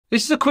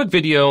This is a quick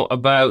video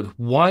about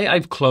why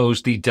I've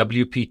closed the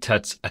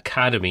WPTuts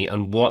Academy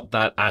and what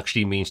that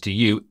actually means to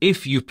you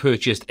if you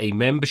purchased a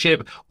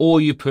membership or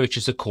you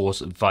purchase a course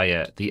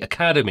via the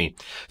Academy.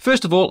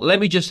 First of all, let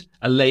me just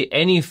allay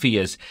any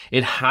fears.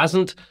 It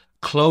hasn't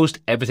closed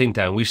everything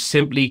down. We've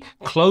simply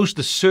closed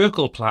the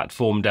Circle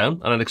platform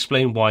down, and I'll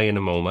explain why in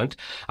a moment.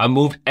 I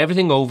moved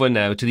everything over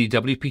now to the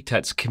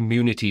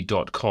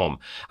WPTutsCommunity.com.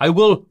 I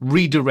will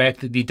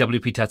redirect the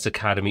WPTuts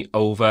Academy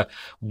over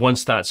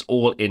once that's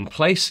all in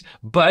place,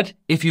 but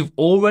if you've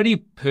already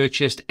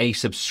purchased a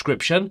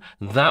subscription,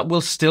 that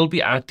will still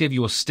be active.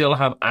 You will still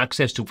have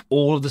access to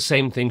all of the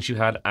same things you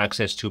had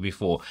access to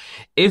before.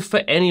 If for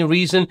any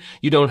reason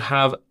you don't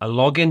have a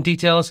login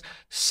details,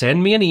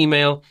 send me an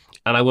email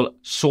and I will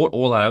sort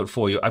all that out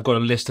for you. I've got a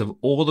list of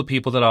all the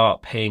people that are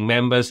paying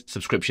members,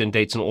 subscription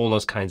dates, and all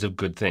those kinds of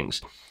good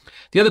things.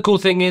 The other cool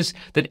thing is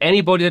that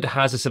anybody that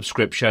has a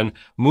subscription,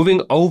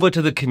 moving over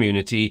to the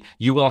community,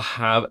 you will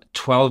have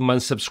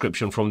 12-month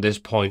subscription from this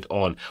point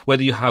on,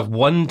 whether you have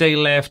 1 day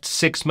left,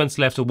 6 months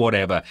left, or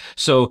whatever.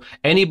 So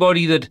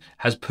anybody that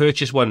has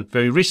purchased one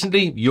very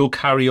recently, you'll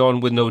carry on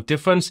with no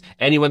difference.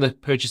 Anyone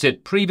that purchased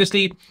it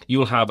previously,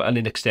 you'll have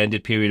an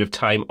extended period of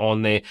time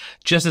on there,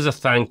 just as a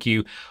thank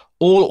you.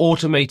 All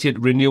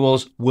automated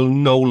renewals will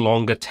no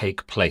longer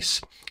take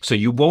place. So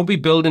you won't be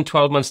billed in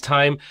 12 months'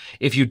 time.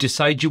 If you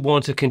decide you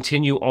want to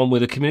continue on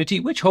with the community,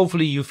 which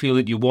hopefully you feel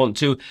that you want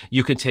to,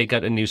 you can take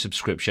out a new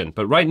subscription.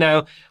 But right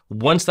now,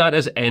 once that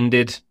has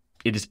ended,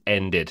 it is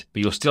ended.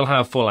 But you'll still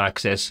have full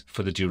access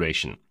for the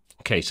duration.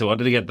 Okay, so I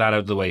wanted to get that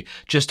out of the way,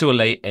 just to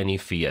allay any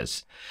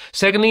fears.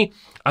 Secondly,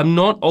 I'm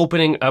not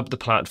opening up the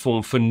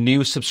platform for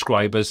new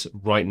subscribers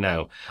right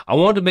now. I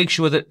want to make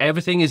sure that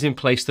everything is in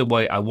place the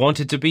way I want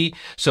it to be.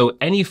 So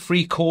any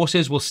free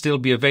courses will still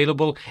be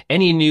available.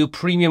 Any new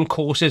premium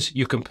courses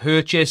you can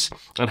purchase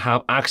and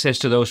have access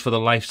to those for the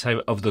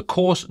lifetime of the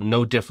course.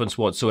 No difference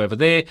whatsoever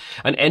there.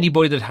 And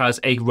anybody that has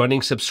a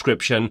running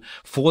subscription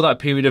for that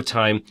period of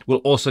time will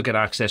also get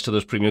access to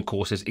those premium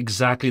courses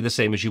exactly the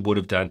same as you would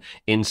have done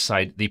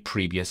inside the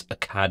previous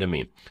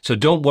academy. So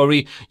don't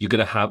worry, you're going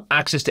to have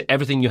access to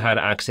everything you had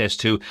access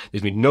to.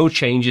 There's been no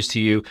changes to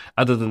you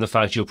other than the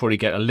fact you'll probably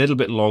get a little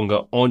bit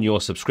longer on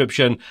your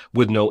subscription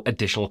with no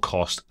additional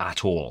cost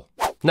at all.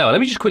 Now, let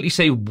me just quickly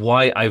say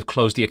why I've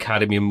closed the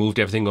academy and moved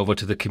everything over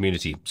to the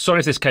community.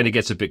 Sorry if this kind of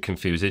gets a bit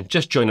confusing.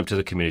 Just join up to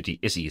the community.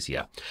 It's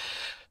easier.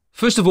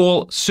 First of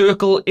all,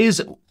 Circle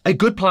is a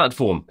good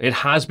platform. It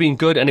has been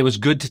good, and it was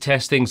good to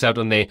test things out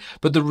on there.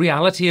 But the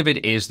reality of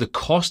it is the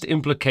cost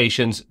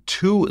implications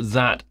to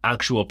that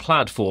actual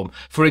platform.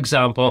 For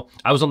example,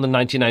 I was on the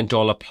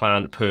 $99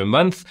 plan per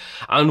month,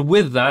 and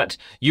with that,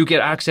 you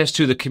get access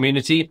to the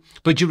community,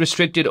 but you're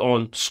restricted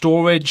on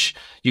storage.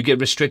 You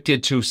get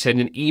restricted to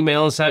sending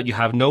emails out. You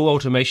have no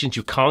automations.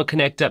 You can't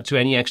connect up to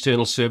any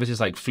external services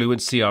like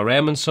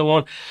FluentCRM and so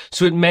on.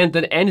 So it meant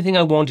that anything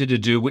I wanted to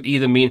do would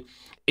either mean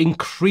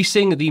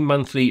increasing the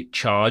monthly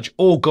charge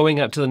or going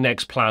up to the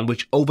next plan,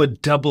 which over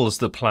doubles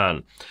the plan.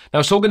 Now, I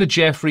was talking to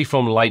Jeffrey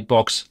from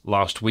Lightbox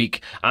last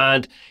week,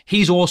 and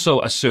he's also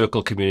a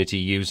Circle community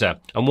user.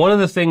 And one of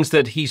the things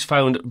that he's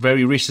found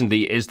very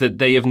recently is that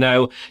they have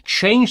now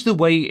changed the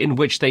way in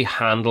which they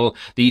handle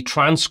the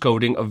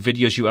transcoding of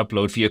videos you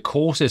upload for your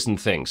courses and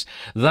things.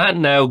 That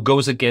now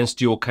goes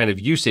against your kind of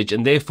usage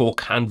and therefore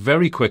can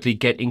very quickly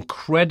get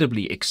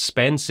incredibly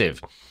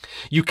expensive.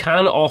 You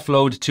can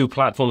offload to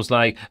platforms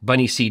like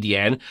Bunny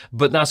CDN,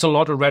 but that's a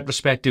lot of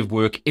retrospective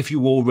work if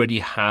you already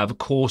have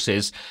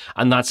courses,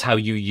 and that's how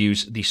you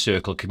use the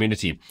Circle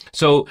community.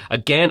 So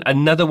again,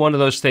 another one of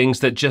those things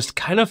that just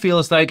kind of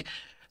feels like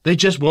they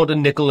just want to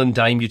nickel and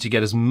dime you to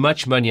get as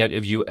much money out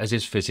of you as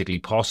is physically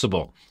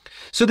possible.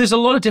 So there's a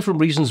lot of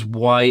different reasons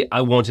why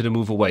I wanted to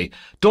move away.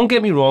 Don't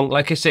get me wrong,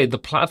 like I said, the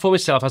platform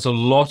itself has a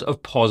lot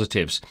of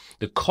positives.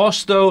 The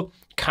cost, though,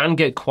 can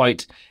get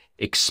quite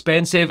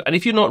expensive, and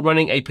if you're not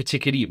running a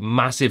particularly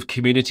massive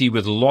community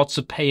with lots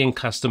of paying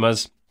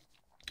customers,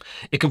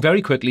 it can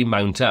very quickly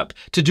mount up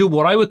to do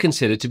what I would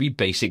consider to be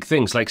basic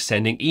things like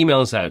sending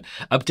emails out,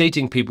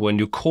 updating people when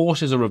new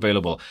courses are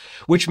available,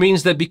 which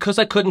means that because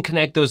I couldn't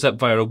connect those up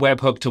via a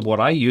webhook to what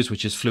I use,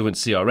 which is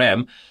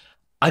FluentCRM,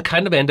 I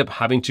kind of end up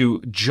having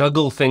to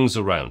juggle things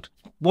around.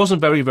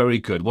 Wasn't very, very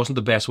good. Wasn't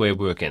the best way of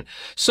working.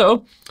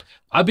 So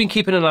I've been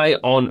keeping an eye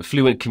on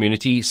Fluent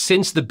Community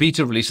since the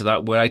beta release of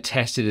that, where I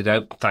tested it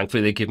out.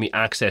 Thankfully, they give me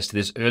access to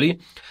this early.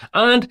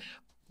 And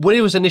when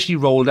it was initially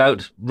rolled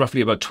out,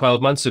 roughly about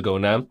 12 months ago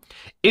now,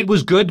 it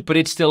was good, but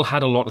it still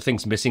had a lot of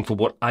things missing for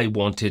what I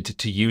wanted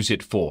to use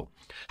it for.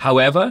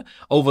 However,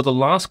 over the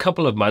last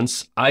couple of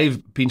months,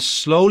 I've been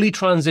slowly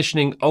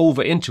transitioning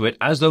over into it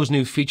as those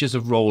new features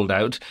have rolled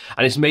out,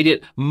 and it's made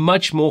it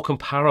much more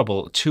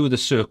comparable to the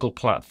Circle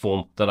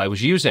platform that I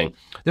was using.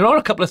 There are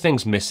a couple of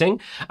things missing,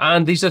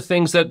 and these are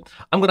things that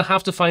I'm going to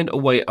have to find a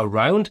way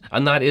around,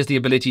 and that is the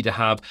ability to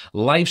have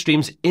live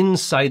streams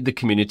inside the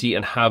community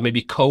and have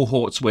maybe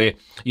cohorts where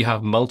you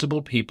have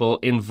multiple people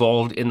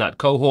involved in that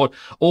cohort,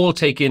 all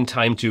take in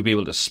time to be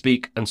able to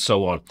speak and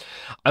so on.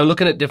 I'm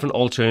looking at different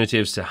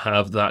alternatives to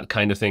have that that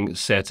kind of thing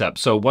set up.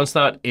 So once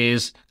that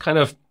is kind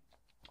of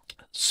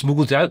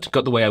smoothed out,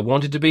 got the way I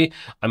want it to be,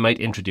 I might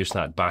introduce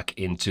that back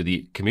into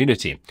the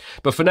community.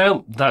 But for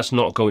now, that's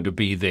not going to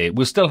be there.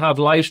 We'll still have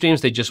live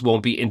streams, they just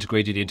won't be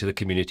integrated into the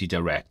community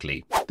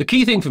directly. The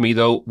key thing for me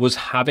though was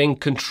having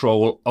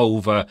control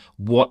over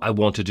what I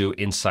want to do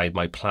inside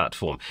my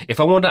platform. If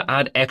I want to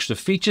add extra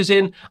features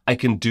in, I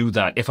can do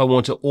that. If I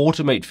want to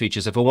automate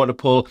features, if I want to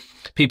pull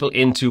people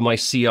into my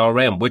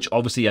CRM, which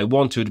obviously I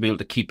want to be able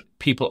to keep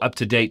people up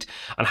to date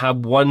and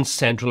have one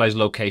centralized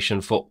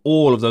location for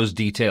all of those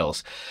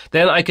details.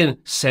 Then I can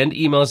send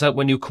emails out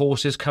when new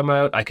courses come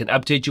out. I can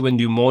update you when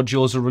new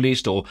modules are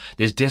released, or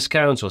there's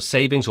discounts or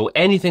savings or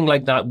anything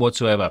like that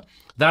whatsoever.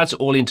 That's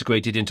all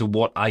integrated into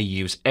what I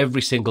use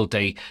every single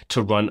day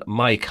to run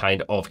my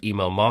kind of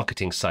email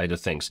marketing side of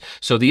things.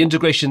 So the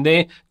integration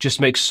there just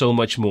makes so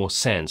much more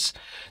sense.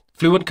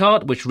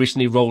 FluentCRT, which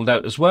recently rolled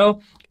out as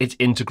well, it's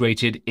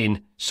integrated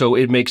in, so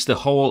it makes the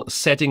whole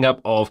setting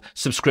up of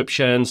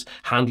subscriptions,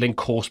 handling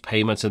course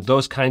payments, and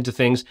those kinds of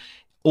things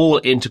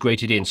all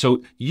integrated in.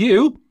 So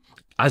you,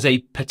 as a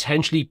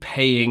potentially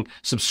paying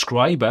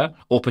subscriber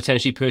or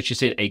potentially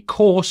purchasing a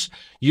course,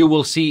 you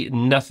will see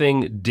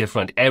nothing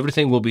different.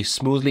 Everything will be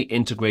smoothly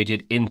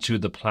integrated into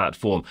the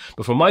platform.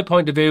 But from my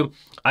point of view,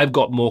 I've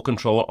got more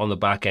control on the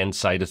back end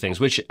side of things,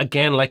 which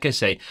again, like I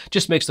say,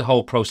 just makes the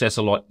whole process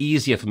a lot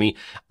easier for me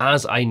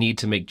as I need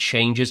to make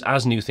changes,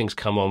 as new things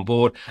come on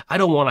board. I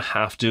don't want to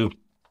have to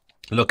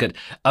look at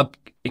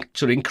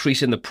sort of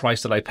increasing the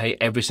price that I pay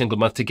every single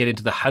month to get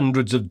into the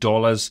hundreds of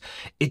dollars.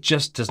 It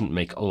just doesn't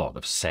make a lot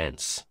of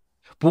sense.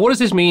 But what does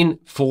this mean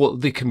for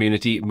the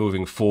community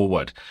moving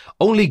forward?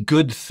 Only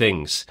good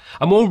things.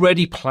 I'm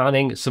already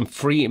planning some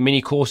free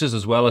mini courses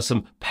as well as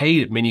some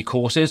paid mini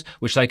courses,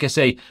 which, like I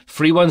say,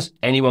 free ones,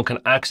 anyone can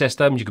access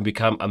them. You can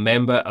become a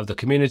member of the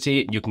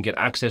community. You can get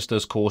access to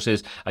those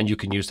courses and you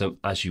can use them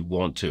as you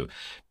want to.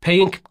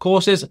 Paying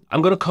courses,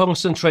 I'm going to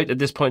concentrate at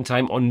this point in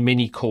time on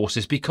mini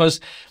courses because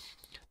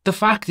the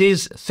fact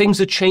is,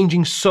 things are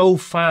changing so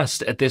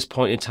fast at this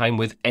point in time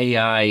with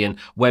AI and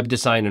web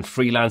design and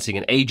freelancing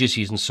and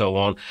agencies and so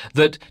on,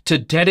 that to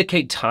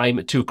dedicate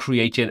time to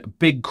creating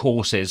big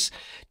courses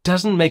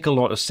doesn't make a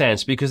lot of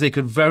sense because they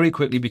could very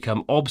quickly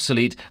become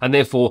obsolete, and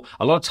therefore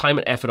a lot of time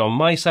and effort on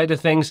my side of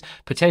things,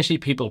 potentially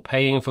people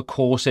paying for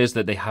courses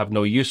that they have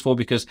no use for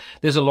because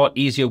there's a lot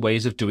easier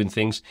ways of doing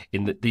things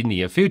in the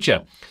near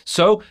future.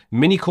 So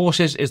mini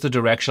courses is the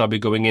direction I'll be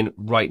going in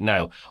right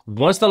now.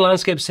 Once the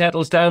landscape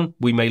settles down,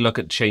 we may look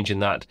at changing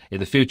that in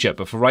the future.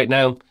 But for right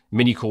now,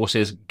 mini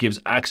courses gives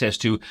access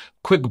to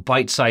quick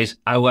bite-sized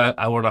hour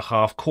and a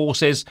half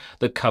courses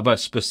that cover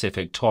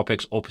specific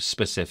topics or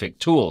specific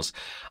tools.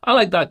 I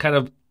like that kind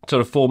of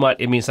sort of format.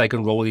 It means I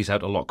can roll these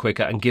out a lot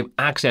quicker and give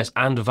access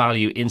and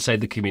value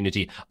inside the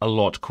community a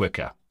lot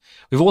quicker.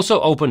 We've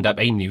also opened up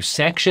a new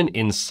section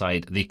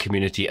inside the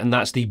community, and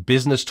that's the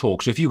business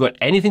talk. So if you've got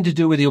anything to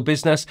do with your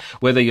business,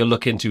 whether you're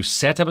looking to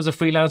set up as a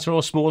freelancer or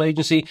a small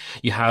agency,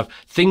 you have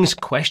things,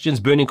 questions,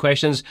 burning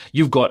questions,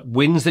 you've got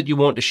wins that you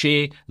want to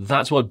share,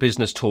 that's what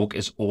business talk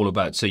is all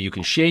about. So you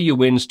can share your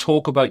wins,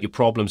 talk about your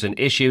problems and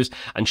issues,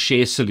 and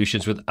share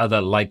solutions with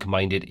other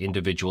like-minded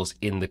individuals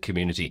in the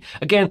community.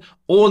 Again,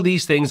 all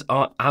these things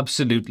are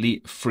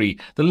absolutely free.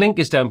 The link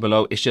is down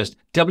below. It's just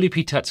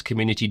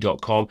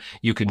WPTutsCommunity.com.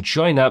 You can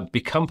join up,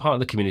 become part of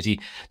the community.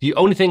 The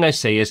only thing I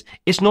say is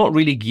it's not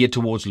really geared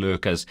towards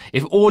lurkers.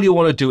 If all you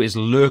want to do is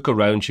lurk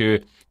around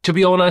here, to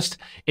be honest,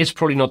 it's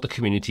probably not the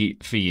community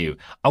for you.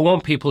 I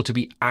want people to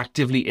be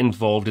actively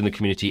involved in the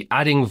community,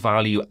 adding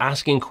value,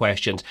 asking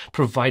questions,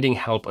 providing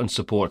help and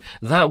support.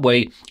 That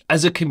way,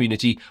 as a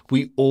community,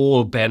 we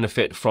all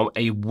benefit from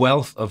a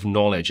wealth of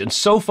knowledge. And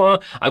so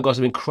far, I've got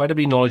some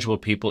incredibly knowledgeable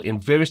people in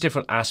various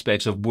different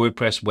aspects of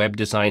WordPress, web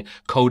design,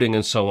 coding,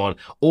 and so on,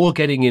 all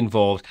getting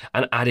involved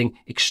and adding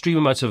extreme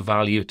amounts of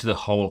value to the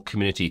whole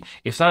community.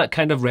 If that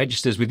kind of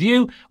registers with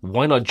you,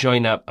 why not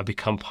join up and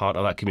become part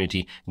of that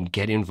community and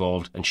get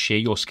involved and share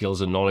your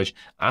skills and knowledge,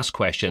 ask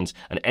questions,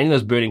 and any of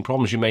those burning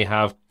problems you may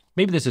have,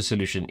 maybe there's a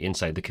solution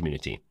inside the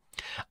community.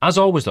 As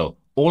always though,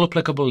 all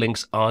applicable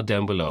links are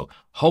down below.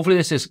 Hopefully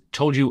this has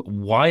told you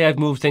why I've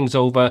moved things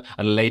over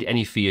and allayed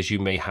any fears you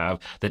may have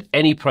that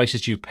any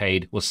prices you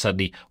paid will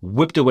suddenly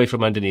whipped away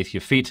from underneath your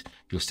feet.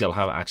 You'll still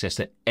have access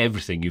to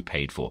everything you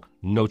paid for.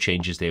 No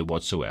changes there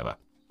whatsoever.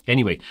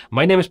 Anyway,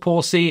 my name is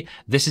Paul C.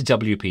 This is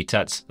WP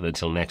Tuts, and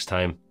until next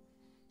time,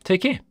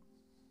 take care.